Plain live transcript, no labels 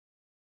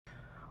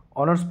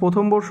Honours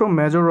প্রথম বর্ষ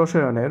major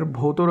রসায়নের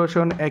ভৌত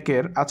রসায়ন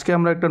একের আজকে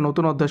আমরা একটা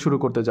নতুন অধ্যায় শুরু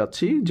করতে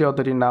যাচ্ছি, যে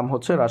অধ্যায়টির নাম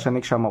হচ্ছে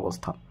রাসায়নিক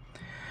সাম্যাবস্থা।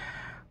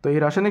 তো এই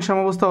রাসায়নিক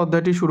সাম্যাবস্থা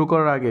অধ্যায়টি শুরু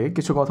করার আগে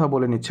কিছু কথা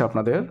বলে নিচ্ছি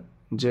আপনাদের,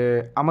 যে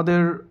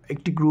আমাদের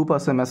একটি গ্রুপ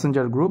আছে,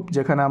 মেসেঞ্জার গ্রুপ,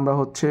 যেখানে আমরা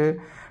হচ্ছে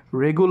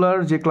রেগুলার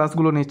যে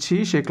ক্লাসগুলো নিচ্ছি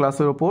সেই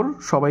ক্লাসের ওপর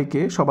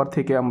সবার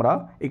থেকে আমরা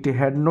একটি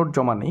হ্যান্ড নোট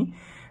জমা নিই।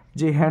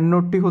 যে হ্যান্ড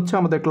নোটটি হচ্ছে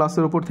আমাদের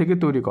ক্লাসের ওপর থেকে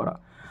তৈরি করা,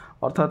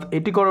 অর্থাৎ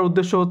এটি করার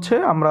উদ্দেশ্য হচ্ছে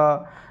আমরা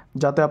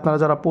যাতে আপনারা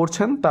যারা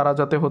পড়ছেন তারা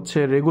যাতে হচ্ছে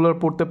রেগুলার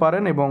পড়তে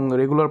পারেন এবং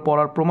রেগুলার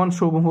পড়ার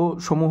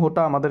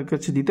সমূহটা আমাদের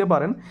কাছে দিতে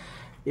পারেন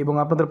এবং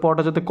আপনাদের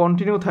পড়াটা যাতে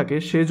কন্টিনিউ থাকে,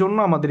 সেই জন্য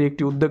আমাদের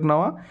একটি উদ্যোগ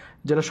নেওয়া,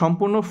 যেটা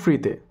সম্পূর্ণ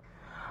ফ্রিতে।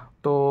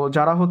 তো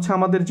যারা হচ্ছে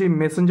আমাদের যে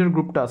মেসেঞ্জার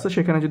গ্রুপটা আছে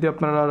সেখানে যদি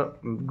আপনারা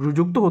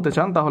যুক্ত হতে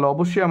চান তাহলে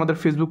অবশ্যই আমাদের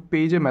ফেসবুক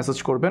পেজে মেসেজ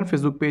করবেন।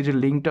 ফেসবুক পেজের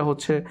লিঙ্কটা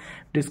হচ্ছে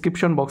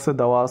ডিসক্রিপশন বক্সে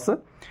দেওয়া আছে,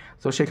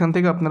 তো সেখান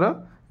থেকে আপনারা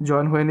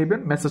জয়েন হয়ে নেবেন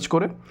মেসেজ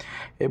করে,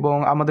 এবং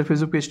আমাদের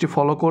ফেসবুক পেজটি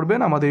ফলো করবেন,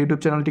 আমাদের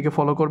ইউটিউব চ্যানেলটিকে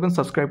ফলো করবেন,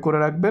 সাবস্ক্রাইব করে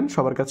রাখবেন।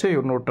 সবার কাছে এই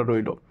অনুরোধটা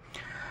রইল।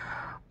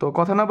 তো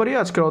কথা না বাড়িয়ে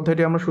আজকের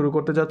অধ্যায়টি আমরা শুরু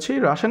করতে যাচ্ছি।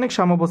 রাসায়নিক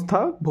সাম্যাবস্থা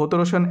ভৌত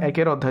রসায়ন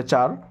একের অধ্যায়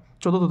 4,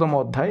 14তম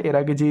অধ্যায়। এর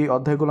আগে যে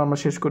অধ্যায়গুলো আমরা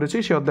শেষ করেছি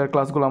সেই অধ্যায়ের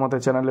ক্লাসগুলো আমাদের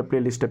চ্যানেলে প্লে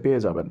লিস্টে পেয়ে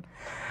যাবেন।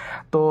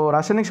 তো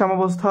রাসায়নিক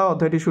সাম্যাবস্থা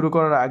অধ্যায়টি শুরু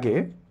করার আগে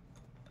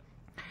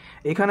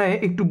এখানে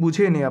একটু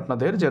বুঝিয়ে নিই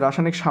আপনাদের যে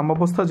রাসায়নিক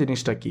সাম্যাবস্থা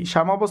জিনিসটা কি।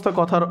 সাম্যাবস্থা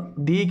কথার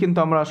দিয়েই কিন্তু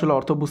আমরা আসলে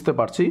অর্থ বুঝতে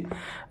পারছি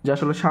যে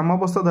আসলে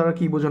সাম্যাবস্থা দ্বারা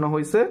কি বোঝানো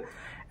হয়েছে।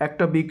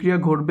 একটা বিক্রিয়া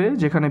ঘটবে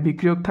যেখানে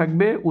বিক্রিয়ক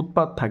থাকবে,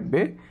 উৎপাদ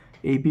থাকবে।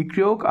 এই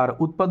বিক্রিয়ক আর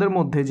উৎপাদের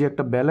মধ্যে যে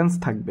একটা ব্যালেন্স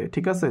থাকবে,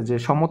 ঠিক আছে, যে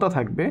সমতা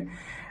থাকবে,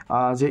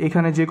 যে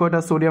এখানে যে কয়টা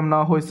সোডিয়াম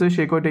নেওয়া হয়েছে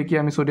সেই কয়টায় কি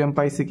আমি সোডিয়াম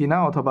পাইছি কি না,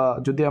 অথবা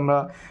যদি আমরা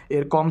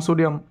এর কম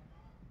সোডিয়াম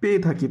পেয়ে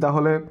থাকি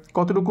তাহলে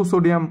কতটুকু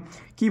সোডিয়াম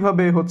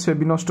কিভাবে হচ্ছে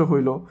বিনষ্ট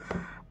হইল।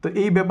 তো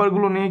এই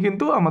ব্যাপারগুলো নিয়ে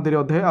কিন্তু আমাদের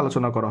অধ্যায়ে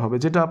আলোচনা করা হবে,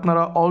 যেটা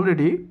আপনারা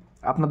অলরেডি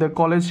আপনাদের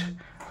কলেজ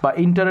বা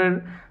ইন্টারের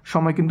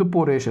সময় কিন্তু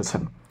পড়ে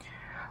এসেছেন।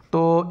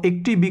 তো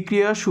একটি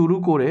বিক্রিয়া শুরু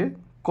করে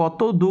কত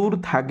দূর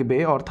থাকবে,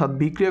 অর্থাৎ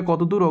বিক্রিয়া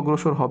কত দূর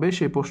অগ্রসর হবে,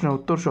 সেই প্রশ্নের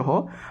উত্তর সহ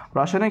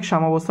রাসায়নিক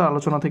সাম্যাবস্থার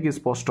আলোচনা থেকে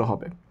স্পষ্ট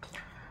হবে।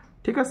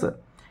 ঠিক আছে,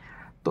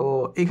 তো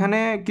এখানে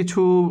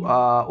কিছু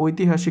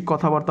ঐতিহাসিক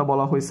কথাবার্তা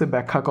বলা হয়েছে,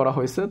 ব্যাখ্যা করা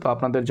হয়েছে। তো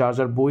আপনাদের যার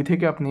যার বই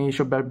থেকে আপনি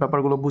এইসব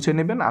ব্যাপারগুলো বুঝে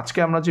নেবেন। আজকে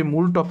আমরা যে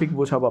মূল টপিক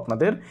বোঝাবো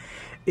আপনাদের,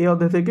 এই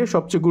অধ্যায় থেকে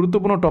সবচেয়ে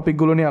গুরুত্বপূর্ণ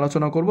টপিকগুলো নিয়ে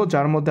আলোচনা করব,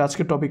 যার মধ্যে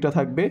আজকের টপিকটা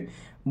থাকবে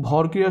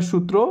ভরক্রিয়ার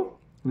সূত্র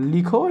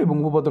লিখো এবং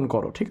উপপাদন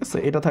করো। ঠিক আছে,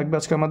 এটা থাকবে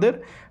আজকে আমাদের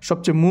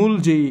সবচেয়ে মূল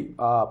যেই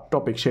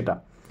টপিক সেটা।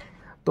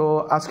 তো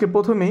আজকে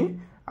প্রথমেই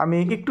আমি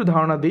একটু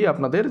ধারণা দিই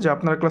আপনাদের, যে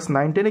আপনারা ক্লাস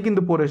 9-10-এ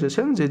কিন্তু পড়ে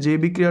এসেছেন যে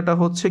বিক্রিয়াটা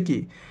হচ্ছে কি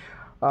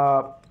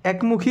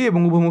একমুখী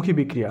এবং উভমুখী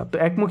বিক্রিয়া। তো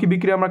একমুখী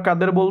বিক্রিয়া আমরা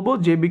কাদের বলবো?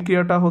 যে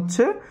বিক্রিয়াটা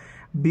হচ্ছে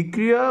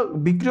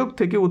বিক্রিয়ক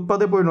থেকে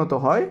উৎপাদে পরিণত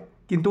হয়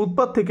কিন্তু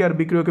উৎপাদ থেকে আর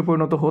বিক্রিয়কে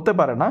পরিণত হতে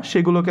পারে না,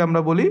 সেগুলোকে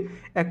আমরা বলি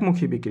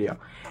একমুখী বিক্রিয়া।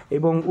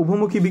 এবং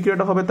উভমুখী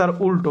বিক্রিয়াটা হবে তার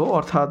উল্টো,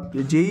 অর্থাৎ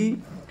যেই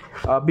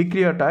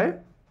বিক্রিয়াটায়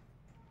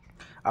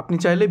আপনি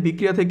চাইলে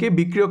বিক্রিয়া থেকে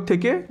বিক্রিয়ক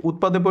থেকে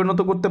উৎপাদে পরিণত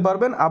করতে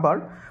পারবেন, আবার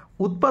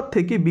উৎপাদ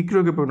থেকে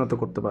বিক্রিয়কে পরিণত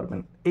করতে পারবেন।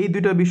 এই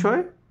দুইটা বিষয়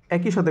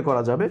একই সাথে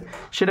করা যাবে,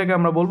 সেটাকে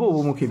আমরা বলবো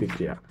উভমুখী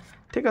বিক্রিয়া।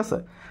 ঠিক আছে,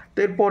 তো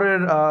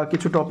এরপরের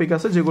কিছু টপিক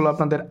আছে যেগুলো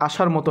আপনাদের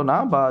আসার মতো না,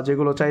 বা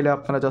যেগুলো চাইলে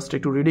আপনারা জাস্ট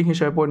একটু রিডিং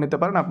হিসেবে পড়ে নিতে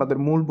পারেন আপনাদের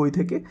মূল বই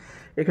থেকে।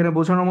 এখানে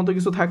বোঝানোর মতো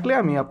কিছু থাকলে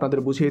আমি আপনাদের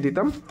বুঝিয়ে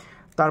দিতাম।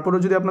 তারপরে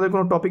যদি আপনাদের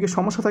কোনো টপিকে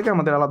সমস্যা থাকে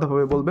আমাদের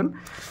আলাদাভাবে বলবেন।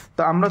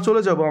 তো আমরা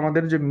চলে যাব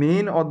আমাদের যে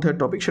মেইন অধ্যায়ের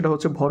টপিক, সেটা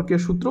হচ্ছে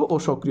ভরক্রিয়ার সূত্র ও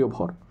সক্রিয়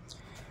ভর।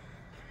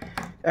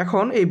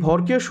 এখন এই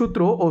ভরক্রিয়ার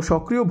সূত্র ও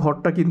সক্রিয়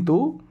ভরটা কিন্তু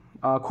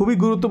খুবই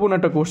গুরুত্বপূর্ণ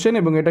একটা কোশ্চেন,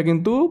 এবং এটা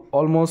কিন্তু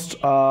অলমোস্ট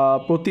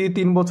প্রতি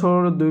 3 বছর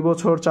 2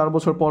 বছর 4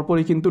 বছর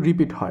পরপরই কিন্তু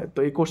রিপিট হয়। তো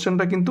এই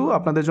কোশ্চেনটা কিন্তু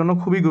আপনাদের জন্য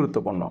খুবই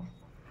গুরুত্বপূর্ণ।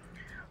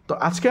 তো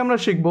আজকে আমরা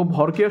শিখব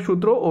ভরক্রিয়ার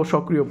সূত্র ও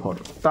সক্রিয় ভর।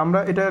 তো আমরা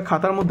এটা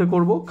খাতার মধ্যে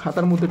করব,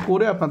 খাতার মধ্যে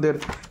করে আপনাদের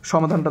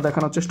সমাধানটা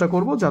দেখানোর চেষ্টা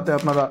করব, যাতে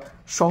আপনারা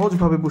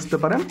সহজভাবে বুঝতে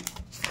পারেন,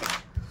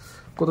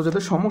 কোথাও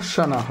যাতে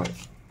সমস্যা না হয়।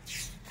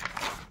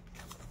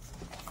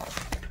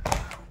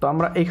 তো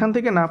আমরা এখান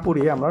থেকে না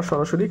পড়িয়ে আমরা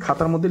সরাসরি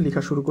খাতার মধ্যে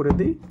লেখা শুরু করে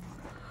দিই।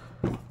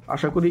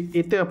 আশা করি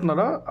এতে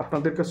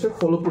আপনাদের কাছে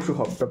ফলপ্রসূ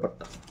হবে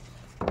ব্যাপারটা।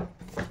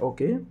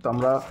 ওকে, তো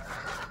আমরা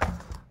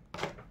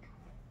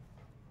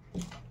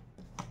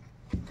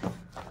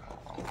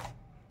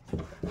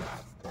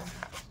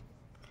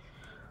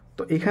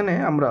তো এখানে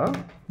আমরা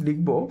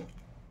লিখব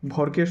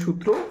ভরক্রিয়ার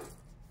সূত্র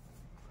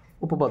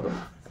উপপাদন।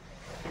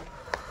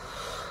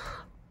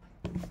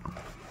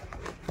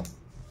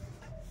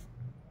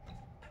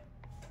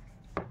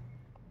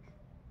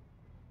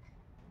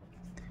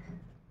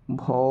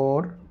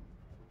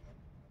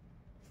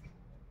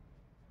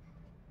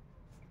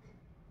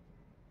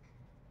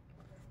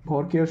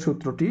 ভরক্রিয়ার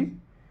সূত্রটি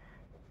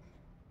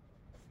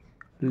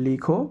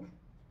লিখো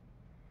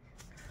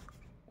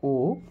ও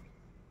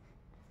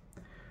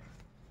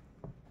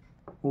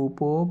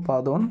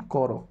উপপাদন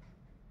করো।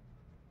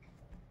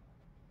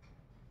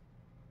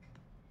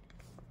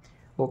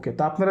 ওকে,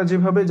 তা আপনারা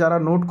যেভাবে যারা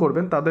নোট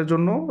করবেন তাদের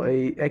জন্য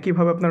এই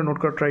একইভাবে আপনারা নোট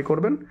করা ট্রাই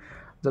করবেন,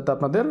 যাতে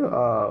আপনাদের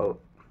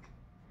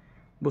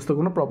বুঝতে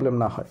কোনো প্রবলেম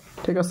না হয়।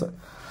 ঠিক আছে,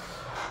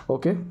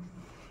 ওকে।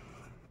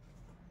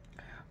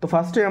 তো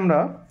ফার্স্টে আমরা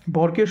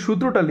ভরকের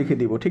সূত্রটা লিখে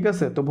দিব, ঠিক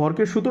আছে। তো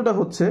ভরকের সূত্রটা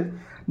হচ্ছে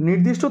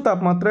নির্দিষ্ট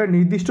তাপমাত্রায়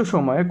নির্দিষ্ট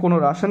সময়ে কোনো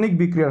রাসায়নিক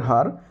বিক্রিয়ার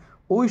হার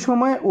ওই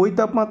সময়ে ওই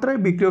তাপমাত্রায়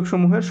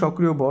বিক্রিয়কসমূহের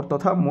সক্রিয় ভর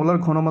তথা মোলার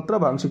ঘনমাত্রা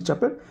বা আংশিক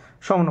চাপের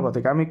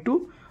সমানুপাতিক। আমি একটু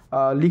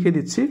লিখে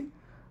দিচ্ছি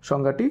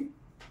সংজ্ঞাটি।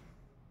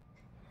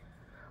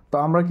 তো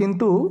আমরা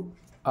কিন্তু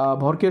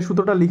ভরকের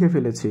সূত্রটা লিখে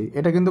ফেলেছি।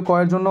 এটা কিন্তু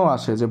কয়ের জন্যও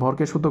আসে যে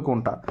ভরকের সূত্র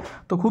কোনটা।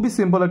 তো খুবই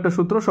সিম্পল একটা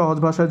সূত্র, সহজ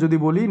ভাষায় যদি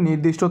বলি,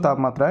 নির্দিষ্ট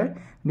তাপমাত্রায়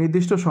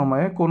নির্দিষ্ট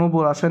সময়ে কোনো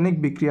রাসায়নিক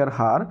বিক্রিয়ার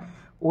হার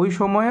ওই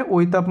সময়ে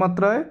ওই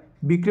তাপমাত্রায়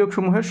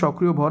বিক্রিয়কসমূহের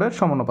সক্রিয় ভরের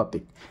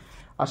সমানুপাতিক।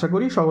 আশা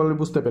করি সকলে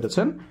বুঝতে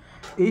পেরেছেন।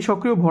 এই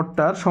সক্রিয়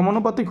ভরটার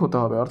সমানুপাতিক হতে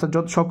হবে, অর্থাৎ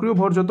যত সক্রিয়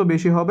ভর যত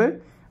বেশি হবে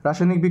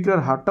রাসায়নিক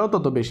বিক্রিয়ার হারটাও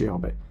তত বেশি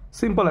হবে।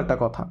 সিম্পল একটা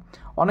কথা।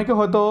 অনেকে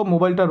হয়তো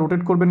মোবাইলটা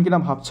রোটেট করবেন কিনা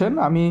ভাবছেন।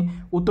 আমি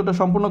উত্তরটা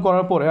সম্পূর্ণ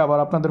করার পরে আবার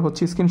আপনাদের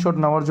হচ্ছে স্ক্রিনশট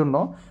নেওয়ার জন্য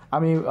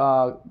আমি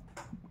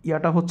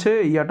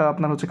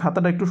আপনার হচ্ছে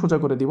খাতাটা একটু সোজা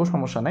করে দিব,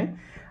 সমস্যা নাই।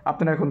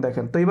 আপনারা এখন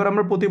দেখেন। তো এবার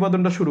আমরা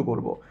প্রতিপাদনটা শুরু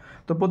করব।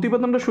 তো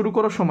প্রতিপাদনটা শুরু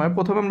করার সময়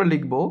প্রথমে আমরা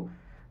লিখব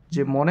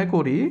যে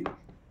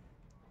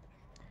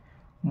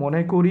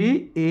মনে করি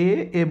এ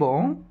এবং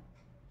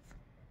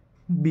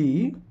বি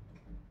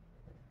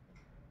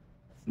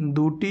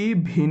দুটি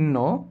ভিন্ন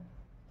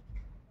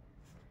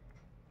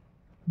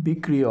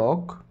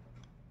বিক্রিয়ক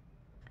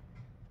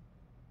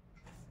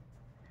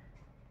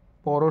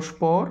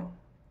পরস্পর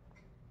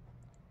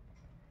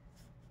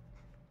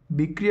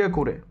বিক্রিয়া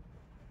করে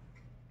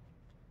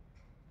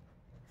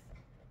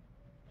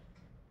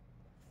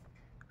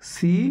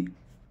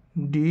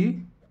সি-ডি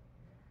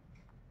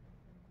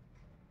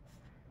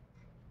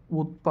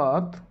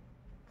উৎপাদ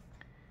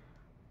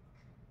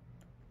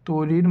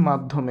তৈরির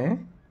মাধ্যমে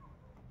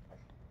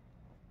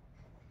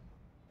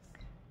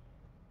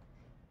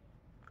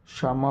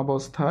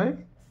সাম্যাবস্থায়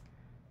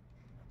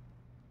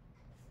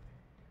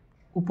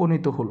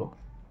উপনীত হলো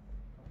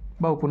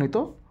বা উপনীত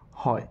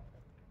হয়।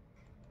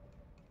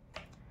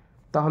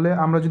 তাহলে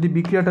আমরা যদি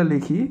বিক্রিয়াটা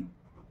লিখি,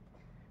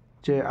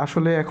 যে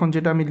আসলে এখন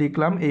যেটা আমি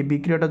লিখলাম এই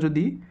বিক্রিয়াটা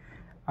যদি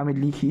আমি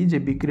লিখি যে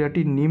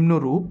বিক্রিয়াটি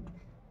নিম্নরূপ,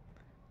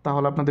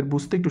 তাহলে আপনাদের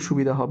বুঝতে একটু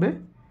সুবিধা হবে।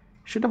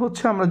 সেটা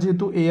হচ্ছে আমরা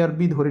যেহেতু এ আর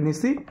বি ধরে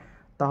নিছি,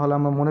 তাহলে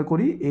আমরা মনে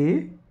করি এ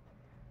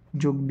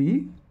যোগ বি,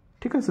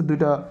 ঠিক আছে,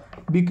 দুইটা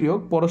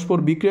বিক্রিয়ক পরস্পর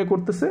বিক্রিয়া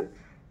করতেছে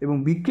এবং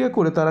বিক্রিয়া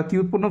করে তারা কি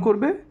উৎপন্ন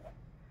করবে,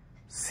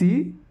 সি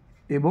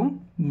এবং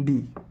ডি।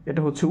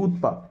 এটা হচ্ছে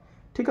উৎপাদ,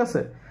 ঠিক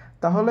আছে।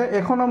 তাহলে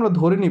এখন আমরা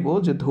ধরে নিব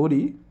যে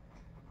ধরি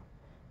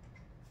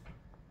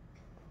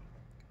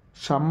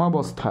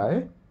সাম্যাবস্থায়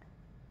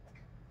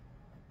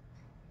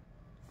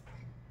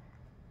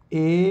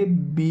A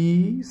B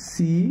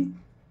C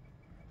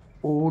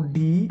O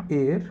D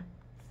এর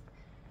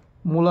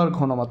মোলার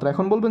ঘনমাত্রা।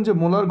 এখন বলবেন যে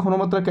মোলার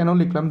ঘনমাত্রা কেন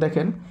লিখলাম?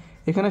 দেখেন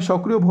এখানে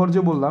সক্রিয় ভর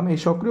যে বললাম, এই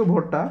সক্রিয়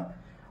ভরটা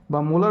বা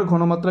মোলার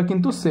ঘনমাত্রা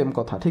কিন্তু সেম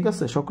কথা, ঠিক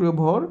আছে। সক্রিয়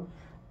ভর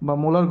বা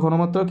মোলার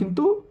ঘনমাত্রা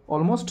কিন্তু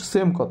অলমোস্ট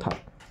সেম কথা।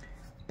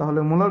 তাহলে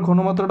মোলার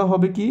ঘনমাত্রাটা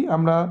হবে কি,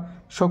 আমরা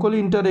সকলে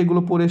ইন্টারে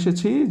এগুলো পড়ে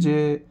এসেছি যে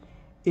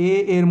এ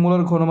এর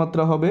মোলার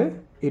ঘনমাত্রা হবে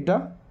এটা,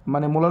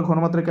 মানে মোলার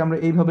ঘনমাত্রাকে আমরা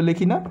এইভাবে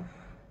লিখি না,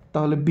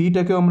 তাহলে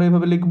বিটাকেও আমরা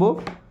এইভাবে লিখব,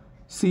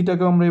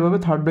 সিটাকেও আমরা এইভাবে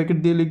থার্ড ব্র্যাকেট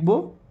দিয়ে লিখব,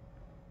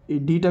 এই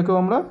ডিটাকেও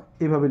আমরা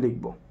এইভাবে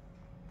লিখব,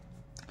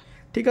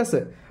 ঠিক আছে।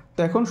 তো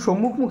এখন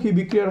সম্মুখমুখী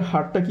বিক্রিয়ার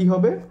হারটা কি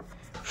হবে?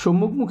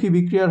 সম্মুখমুখী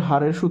বিক্রিয়ার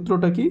হারের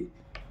সূত্রটা কি?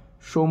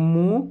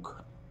 সম্মুখমুখী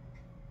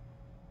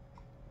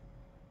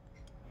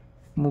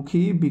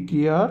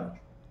বিক্রিয়ার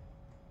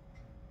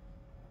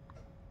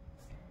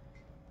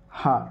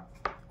হার,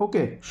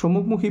 ওকে।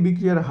 সম্মুখমুখী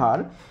বিক্রিয়ার হার,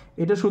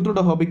 এটা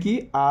সূত্রটা হবে কি,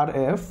 আর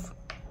এফ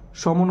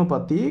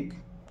সমানুপাতিক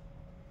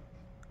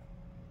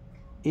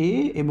এ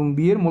এবং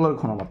বি এর মোলার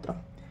ঘনমাত্রা।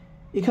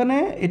 এখানে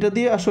এটা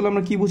দিয়ে আসলে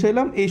আমরা কি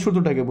বুঝাইলাম, এই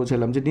সূত্রটাকে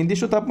বুঝাইলাম যে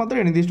নির্দিষ্ট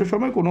তাপমাত্রায় নির্দিষ্ট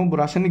সময় কোনো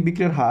রাসায়নিক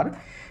বিক্রিয়ার হার,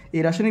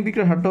 এই রাসায়নিক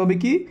বিক্রিয়ার হারটা হবে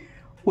কি,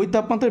 ওই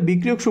তাপমাত্রার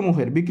বিক্রিয়ক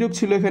সমূহের, বিক্রিয়ক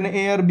ছিল এখানে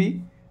এ আর বি,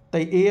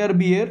 তাই এ আর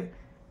বি এর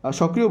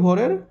সক্রিয়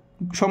ভরের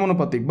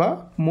সমানুপাতিক বা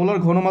মোলার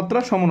ঘনমাত্রা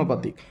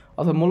সমানুপাতিক,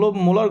 অর্থাৎ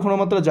মোলার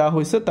ঘনমাত্রা যা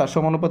হয়েছে তার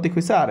সমানুপাতিক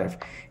হয়েছে আর এফ।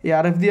 এই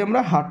আর এফ দিয়ে আমরা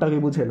হারটাকে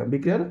বুঝাইলাম,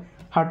 বিক্রিয়ার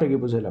হারটাকে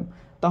বুঝাইলাম।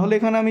 তাহলে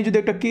এখানে আমি যদি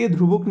একটা কে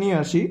ধ্রুবক নিয়ে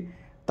আসি,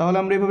 তাহলে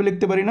আমরা এভাবে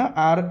লিখতে পারি না,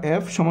 আর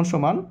এফ সমান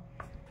সমান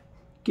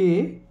কে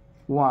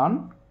ওয়ান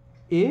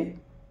এ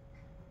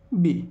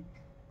বি।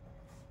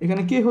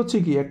 এখানে কে হচ্ছে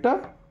কি, একটা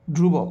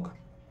ধ্রুবক,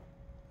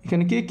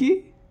 এখানে কে কি,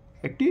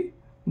 একটি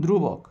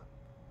ধ্রুবক,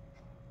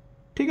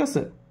 ঠিক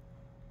আছে,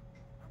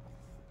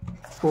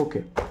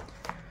 ওকে।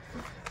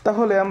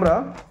 তাহলে আমরা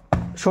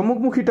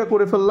সম্মুখমুখীটা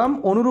করে ফেললাম,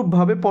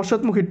 অনুরূপভাবে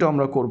পশ্চাৎমুখীটা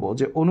আমরা করব,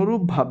 যে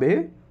অনুরূপভাবে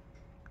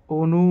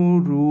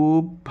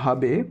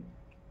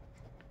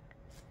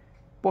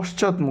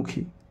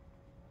পশ্চাৎমুখী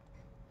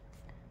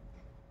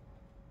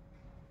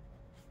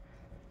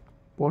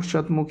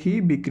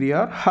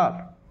বিক্রিয়ার হার।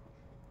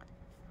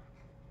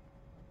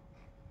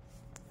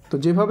 তো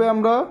যেভাবে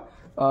আমরা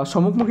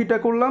সম্মুখমুখীটা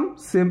করলাম,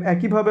 সেম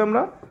একইভাবে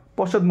আমরা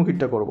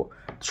পশ্চাৎমুখীটা করব।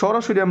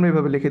 সরাসরি আমরা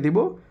এভাবে লিখে দিব,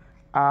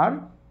 আর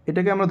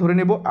এটাকে আমরা ধরে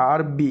নেব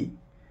আর বি,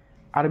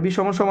 আর বি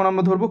সমান সমান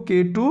আমরা ধরবো কে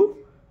টু,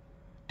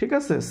 ঠিক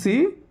আছে, সি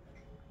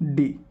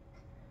ডি,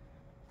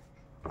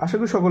 আশা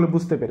করি সকলে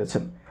বুঝতে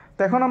পেরেছেন। তো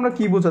এখন আমরা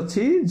কি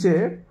বোঝাচ্ছি যে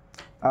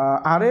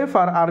আরএফ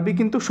আর আরবি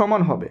কিন্তু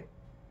সমান হবে,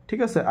 ঠিক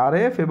আছে?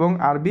 আরএফ এবং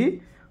আরবি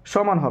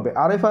সমান হবে।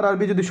 আরএফ আর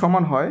আরবি যদি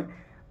সমান হয়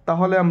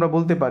তাহলে আমরা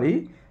বলতে পারি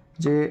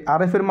যে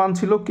আরএফ এর মান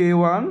ছিল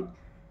K1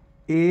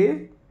 A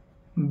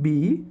B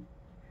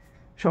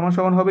সমান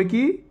সমান হবে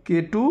কি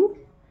K2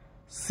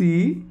 C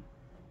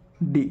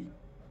D।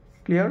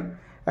 ক্লিয়ার?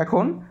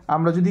 এখন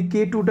আমরা যদি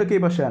K2টাকে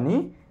এই পাশে আনি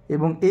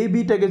এবং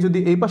ABটাকে যদি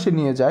এই পাশে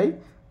নিয়ে যাই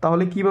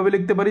তাহলে কিভাবে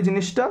লিখতে পারি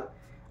জিনিসটা?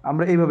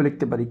 আমরা এইভাবে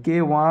লিখতে পারি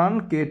K1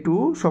 K2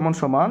 সমান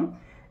সমান,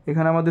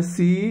 এখানে আমাদের C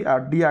আর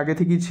D আগে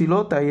থেকেই ছিল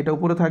তাই এটা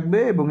উপরে থাকবে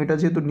এবং এটা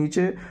যেহেতু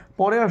নিচে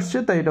পরে আসছে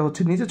তাই এটা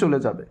হচ্ছে নিচে চলে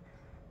যাবে,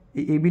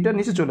 এই ABটা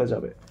নিচে চলে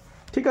যাবে,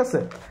 ঠিক আছে?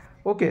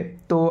 ওকে,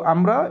 তো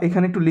আমরা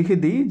এখানে একটু লিখে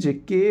দিই যে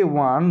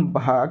K1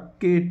 ভাগ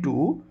K2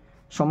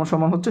 সমান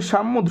সমান হচ্ছে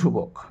সাম্য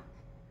ধ্রুবক।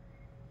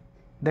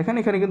 দেখেন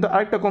এখানে কিন্তু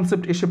আরেকটা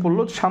কনসেপ্ট এসে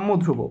পড়লো, সাম্য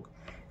ধ্রুবক,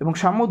 এবং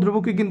সাম্য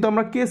ধ্রুবককে কিন্তু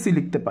আমরা KC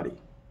লিখতে পারি,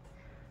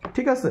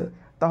 ঠিক আছে?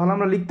 তাহলে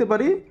আমরা লিখতে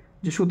পারি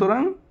যে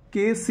সুতরাং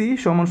KC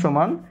সমান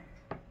সমান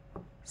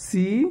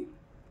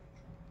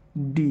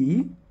CD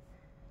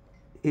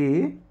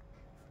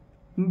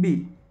AB।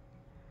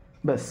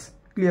 ব্যাস,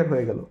 ক্লিয়ার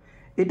হয়ে গেল।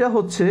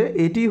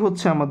 এটি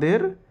হচ্ছে আমাদের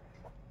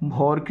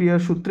ভরক্রিয়া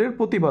সূত্রের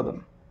প্রতিপাদন।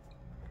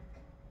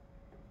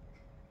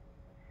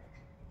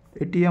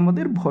 এটি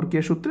আমাদের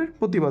ভরক্রিয়া সূত্রের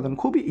প্রতিপাদন,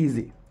 খুবই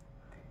ইজি।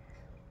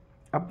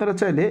 আপনারা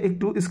চাইলে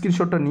একটু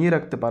স্ক্রিনশটটা নিয়ে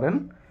রাখতে পারেন।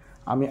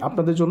 আমি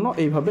আপনাদের জন্য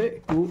এইভাবে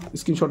একটু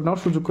স্ক্রিনশট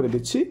নেওয়ার সুযোগ করে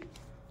দিচ্ছি,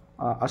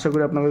 আশা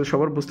করি আপনাদের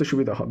সবার বুঝতে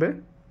সুবিধা হবে।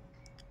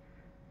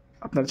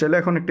 আপনারা চাইলে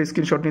এখন একটা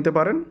স্ক্রিনশট নিতে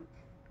পারেন।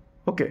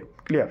 ওকে,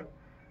 ক্লিয়ার।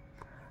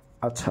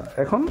 আচ্ছা,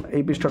 এখন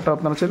এই পৃষ্ঠাটা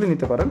আপনারা চাইলে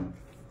নিতে পারেন।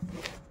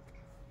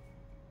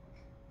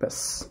 ব্যাস,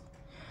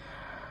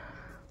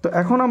 তো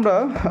এখন আমরা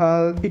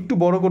একটু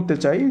বড় করতে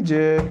চাই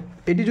যে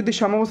এটি যদি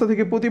সাম্যাবস্থা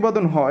থেকে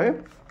প্রতিপাদন হয়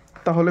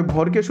তাহলে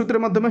ভরক্রিয়া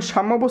সূত্রের মাধ্যমে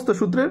সাম্যাবস্থা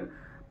সূত্রের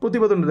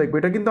প্রতিপাদনটা দেখবো।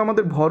 এটা কিন্তু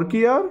আমাদের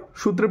ভরক্রিয়ার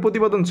সূত্রের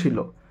প্রতিপাদন ছিল।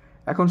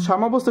 এখন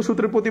সাম্যাবস্থা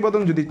সূত্রের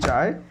প্রতিপাদন যদি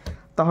চায়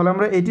তাহলে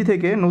আমরা এটি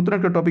থেকে নতুন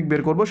একটা টপিক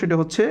বের করব, সেটা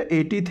হচ্ছে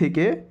এটি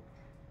থেকে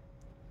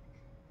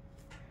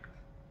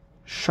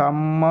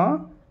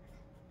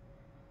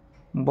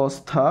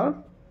সাম্যাবস্থা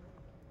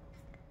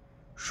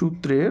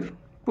সূত্রের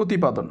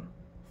প্রতিপাদন।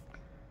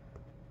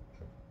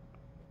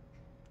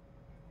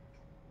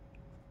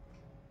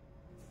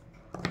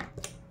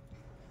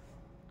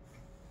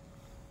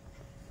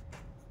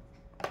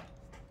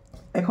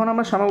 এখন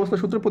আমরা সাম্যাবস্থা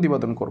সূত্র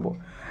প্রতিপাদন করব।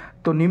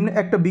 তো নিম্নে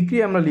একটা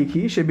বিক্রিয়া আমরা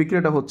লিখি, সেই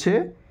বিক্রিয়াটা হচ্ছে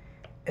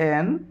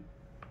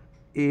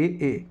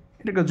NaA।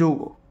 এটা একটা যৌগ,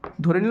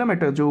 ধরে নিলাম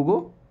একটা যৌগ,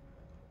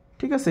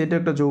 ঠিক আছে? এটা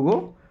একটা যৌগ।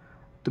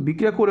 তো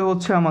বিক্রিয়া করে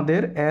হচ্ছে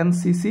আমাদের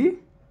NCC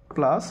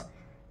প্লাস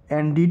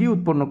NDD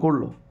উৎপন্ন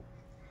করলো।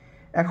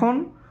 এখন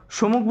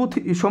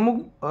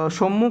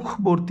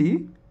সম্মুখবর্তী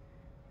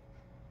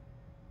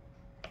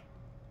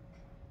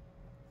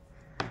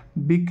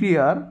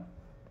বিক্রিয়ার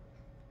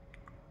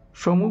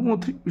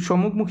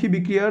সম্মুখমুখী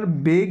বিক্রিয়ার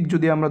বেগ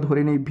যদি আমরা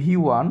ধরে নিই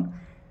V1,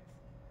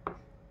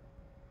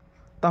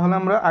 তাহলে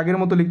আমরা আগের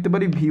মতো লিখতে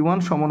পারি V1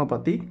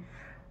 সমানুপাতিক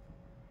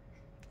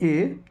A।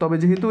 তবে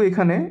যেহেতু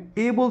এখানে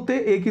A বলতে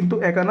A কিন্তু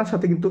এক আনার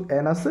সাথে কিন্তু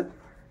N আছে,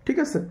 ঠিক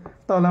আছে?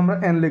 তাহলে আমরা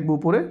N লিখব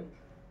উপরে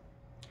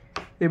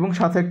এবং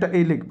সাথে একটা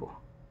A লিখব,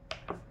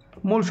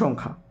 মোল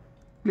সংখ্যা।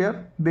 ক্লিয়ার?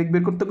 বেগ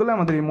বের করতে গেলে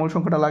আমাদের এই মোল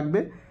সংখ্যাটা লাগবে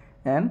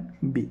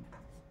NB।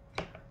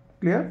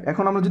 ক্লিয়ার?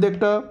 এখন আমরা যদি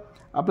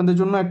আপনাদের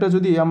জন্য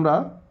যদি আমরা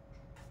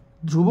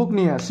ধ্রুবক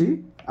নিয়ে আসি,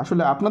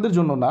 আসলে আপনাদের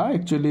জন্য না,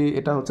 অ্যাকচুয়ালি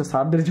এটা হচ্ছে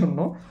স্যারদের জন্য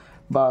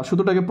বা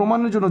সূত্রটাকে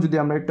প্রমাণের জন্য যদি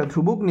আমরা একটা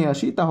ধ্রুবক নিয়ে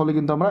আসি তাহলে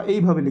কিন্তু আমরা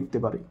এইভাবে লিখতে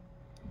পারি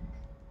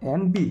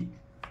NB।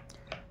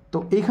 তো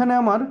এখানে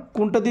আমার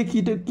কোনটা দিয়ে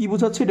কি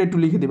বোঝাচ্ছে এটা একটু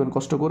লিখে দেবেন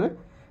কষ্ট করে,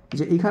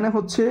 যে এখানে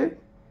হচ্ছে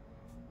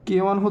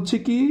K1 হচ্ছে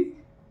কি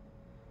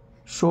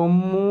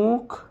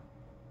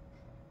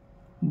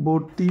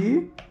সম্মুখবর্তী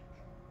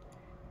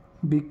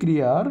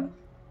বিক্রিয়ার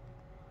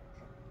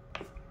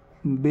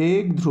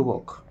বেগ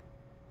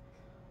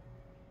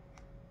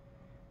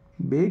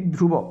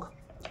ধ্রুবক,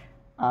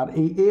 আর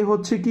এই A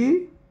হচ্ছে কি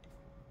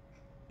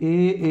A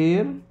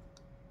এর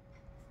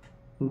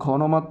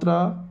ঘনমাত্রা,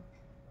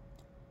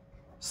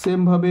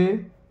 সেমভাবে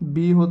B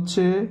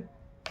হচ্ছে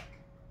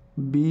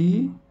B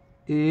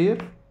এর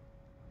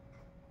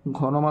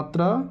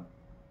ঘনমাত্রা,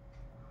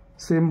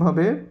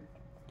 সেমভাবে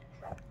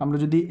আমরা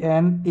যদি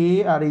NA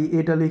আর এই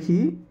এটা লিখি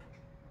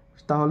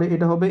তাহলে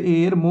এটা হবে A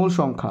এর মোল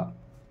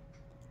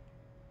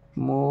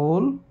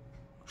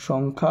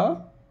সংখ্যা,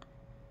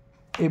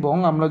 এবং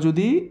আমরা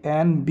যদি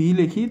NB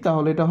লিখি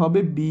তাহলে এটা হবে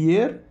B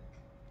এর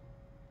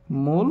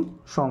মোল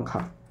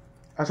সংখ্যা।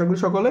 আশা করি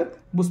সকলে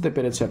বুঝতে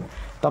পেরেছেন।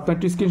 তো আপনি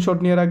একটু স্ক্রিনশট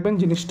নিয়ে রাখবেন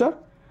জিনিসটা।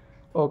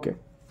 ওকে,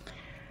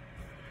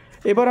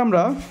 এবার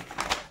আমরা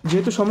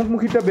যেহেতু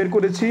সম্মুখমুখীটা বের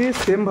করেছি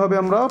সেমভাবে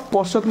আমরা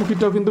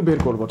পশ্চাৎমুখীটাও কিন্তু বের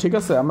করব, ঠিক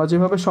আছে? আমরা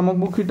যেভাবে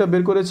সম্মুখমুখীটা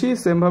বের করেছি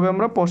সেমভাবে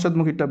আমরা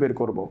পশ্চাৎমুখীটা বের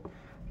করব।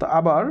 তো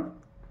আবার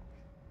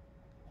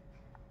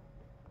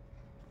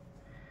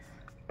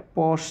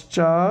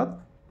পশ্চাৎমুখী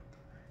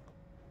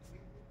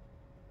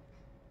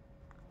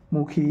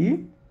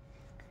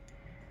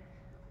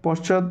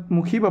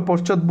পশ্চাৎমুখী বা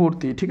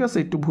পশ্চাৎবর্তী, ঠিক আছে,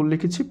 একটু ভুল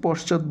লিখেছি,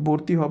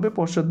 পশ্চাৎবর্তী হবে।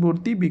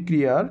 পশ্চাৎবর্তী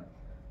বিক্রিয়ার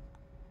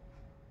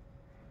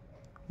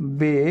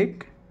বেগ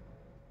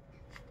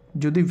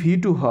যদি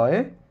V2 হয়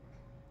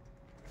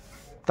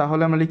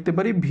তাহলে আমরা লিখতে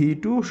পারি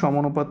V2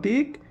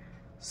 সমানুপাতিক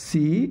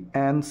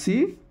CNC,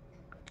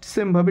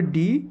 সেমভাবে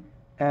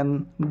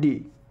DND,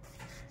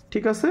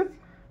 ঠিক আছে।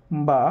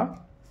 বা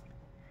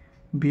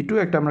V2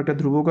 আমরা একটা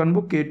ধ্রুবক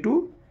আনবো K2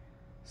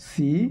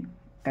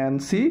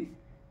 CNC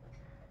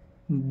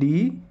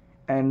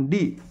DND,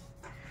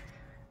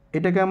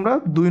 এটাকে আমরা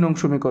 2 নং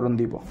সমীকরণ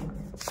দিব।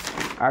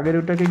 আগের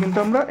ওটাকে কিন্তু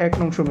আমরা 1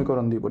 নং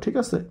সমীকরণ দিব, ঠিক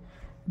আছে।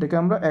 এটাকে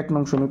আমরা 1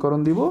 নং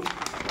সমীকরণ দিব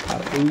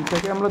আর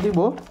এইটাকে আমরা দিব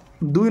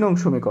 2 নং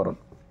সমীকরণ।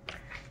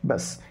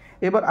 ব্যাস,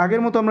 এবার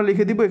আগের মতো আমরা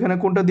লিখে দিব এখানে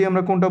কোনটা দিয়ে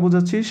আমরা কোনটা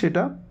বোঝাচ্ছি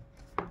সেটা।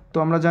 তো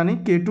আমরা জানি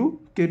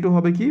K2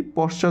 হবে কি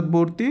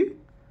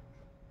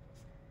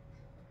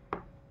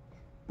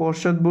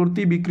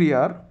পশ্চাৎবর্তী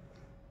বিক্রিয়ার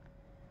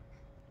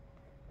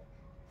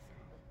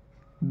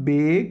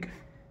বেগ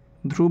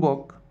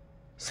ধ্রুবক,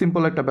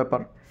 সিম্পল একটা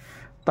ব্যাপার।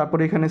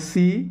 তারপরে এখানে C,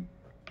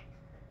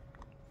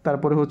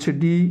 তারপরে হচ্ছে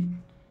D,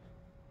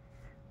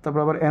 তারপর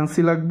আবার NC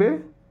লাগবে,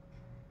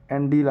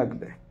 ND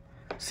লাগবে।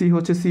 C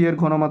হচ্ছে C এর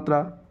ঘনমাত্রা,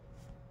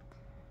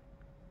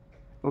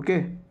 ওকে।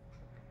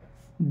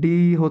 D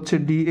হচ্ছে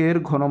D এর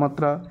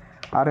ঘনমাত্রা,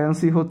 আর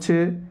NC হচ্ছে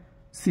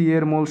C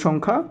এর মোল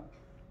সংখ্যা।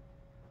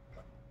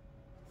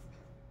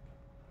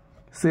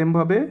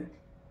 সেমভাবে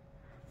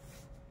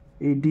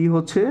এই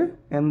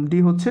ND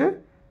হচ্ছে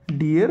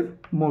D এর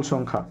মোল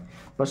সংখ্যা।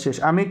 বা শেষ।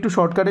 আমি একটু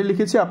শর্টকাটে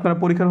লিখেছি, আপনারা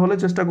পরীক্ষার হলে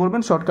চেষ্টা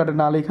করবেন শর্টকাটে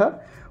না লেখা,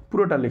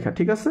 পুরোটা লেখা,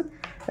 ঠিক আছে।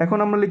 এখন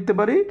আমরা লিখতে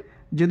পারি,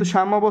 যেহেতু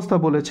সাম্যাবস্থা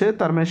বলেছে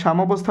তার মানে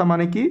সাম্যাবস্থা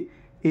মানে কি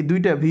এই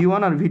দুইটা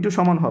V1 আর V2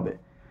 সমান হবে,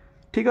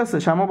 ঠিক আছে।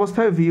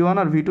 সাম্যাবস্থায় V1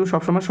 আর V2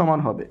 সবসময় সমান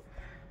হবে।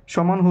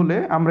 সমান হলে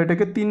আমরা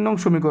এটাকে 3 নং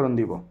সমীকরণ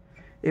দিব।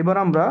 এবার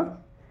আমরা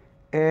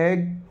 1,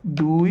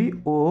 2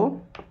 ও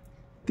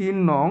 3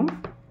 নং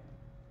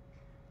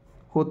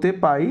হতে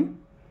পাই,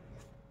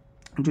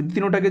 যদি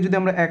তিনোটাকে যদি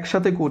আমরা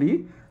একসাথে করি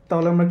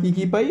তাহলে আমরা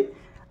কি পাই?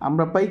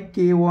 আমরা পাই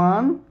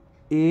K1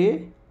 A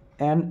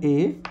and A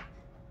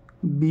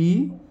B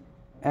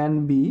and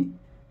B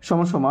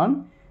সমান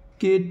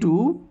K2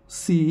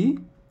 C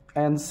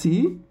and C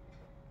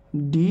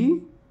D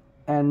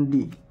and D,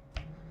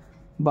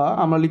 বা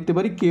আমরা লিখতে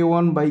পারি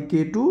K1 বাই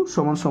K2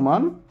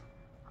 সমান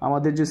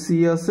আমাদের যে C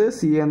আছে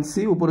C and C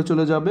উপরে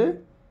চলে যাবে,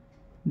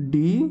 D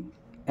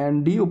and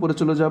D উপরে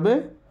চলে যাবে,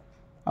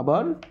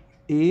 আবার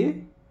A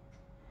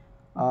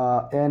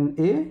and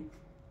A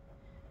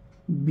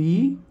B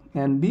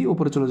and B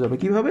উপরে চলে যাবে।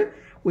 কিভাবে?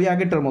 ওই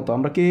আগেরটার মতো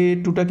আমরা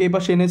K2টাকে এই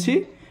পাশে এনেছি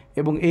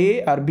এবং A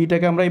আর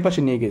Bটাকে আমরা এই পাশে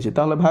নিয়ে গেছি,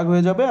 তাহলে ভাগ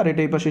হয়ে যাবে আর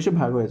এটা এই পাশে এসে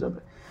ভাগ হয়ে যাবে।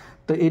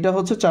 তো এটা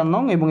হচ্ছে 4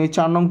 নং এবং এই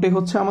 4 নংটাই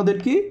হচ্ছে আমাদের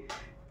কি,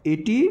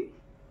 এটি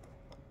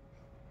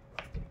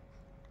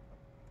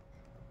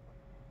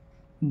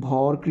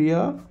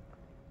ভরক্রিয়া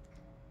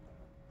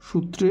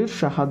সূত্রের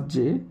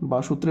সাহায্যে বা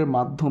সূত্রের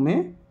মাধ্যমে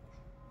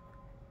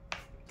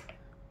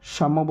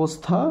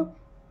সাম্যাবস্থা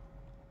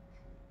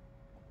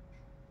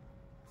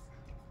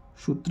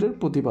সূত্রের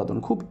প্রতিপাদন।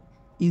 খুব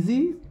ইজি,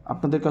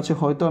 আপনাদের কাছে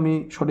হয়তো আমি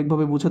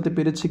সঠিকভাবে বোঝাতে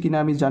পেরেছি কিনা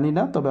আমি জানি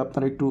না, তবে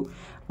আপনারা একটু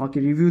আমাকে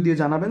রিভিউ দিয়ে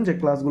জানাবেন যে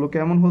ক্লাসগুলো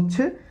কেমন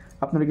হচ্ছে,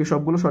 আপনারা কি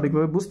সবগুলো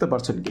সঠিকভাবে বুঝতে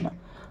পারছেন কিনা,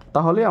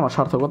 তাহলে আমার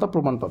সার্থকতা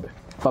প্রমাণ পাবে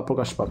বা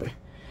প্রকাশ পাবে।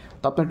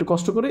 তো আপনারা একটু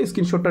কষ্ট করে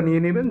স্ক্রিনশটটা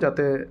নিয়ে নেবেন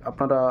যাতে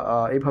আপনারা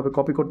এইভাবে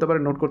কপি করতে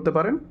পারেন, নোট করতে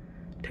পারেন,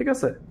 ঠিক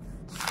আছে।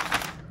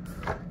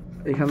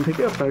 এখান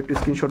থেকে আপনারা একটু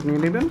স্ক্রিনশট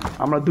নিয়ে নেবেন।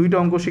 আমরা 2টা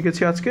অঙ্ক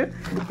শিখেছি আজকে।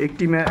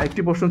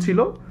 একটি প্রশ্ন ছিল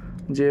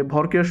যে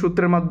ভরক্রিয়ার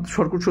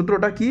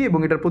সূত্রটা কি এবং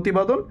এটার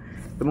প্রতিপাদন,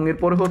 এবং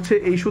এরপরে হচ্ছে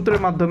এই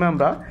সূত্রের মাধ্যমে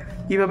আমরা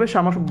কিভাবে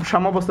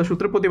সাম্যাবস্থা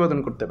সূত্রে প্রতিপাদন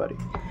করতে পারি।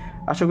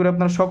 আশা করি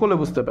আপনারা সকলে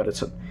বুঝতে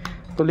পেরেছেন।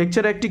 তো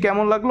লেকচার একটি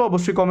কেমন লাগলো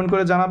অবশ্যই কমেন্ট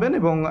করে জানাবেন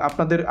এবং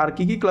আপনাদের আর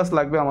কি ক্লাস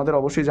লাগবে আমাদের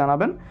অবশ্যই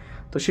জানাবেন।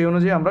 তো সেই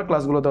অনুযায়ী আমরা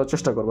ক্লাসগুলো দেওয়ার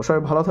চেষ্টা করবো।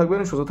 সবাই ভালো থাকবেন,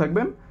 সুস্থ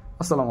থাকবেন।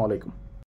 আসসালামু আলাইকুম।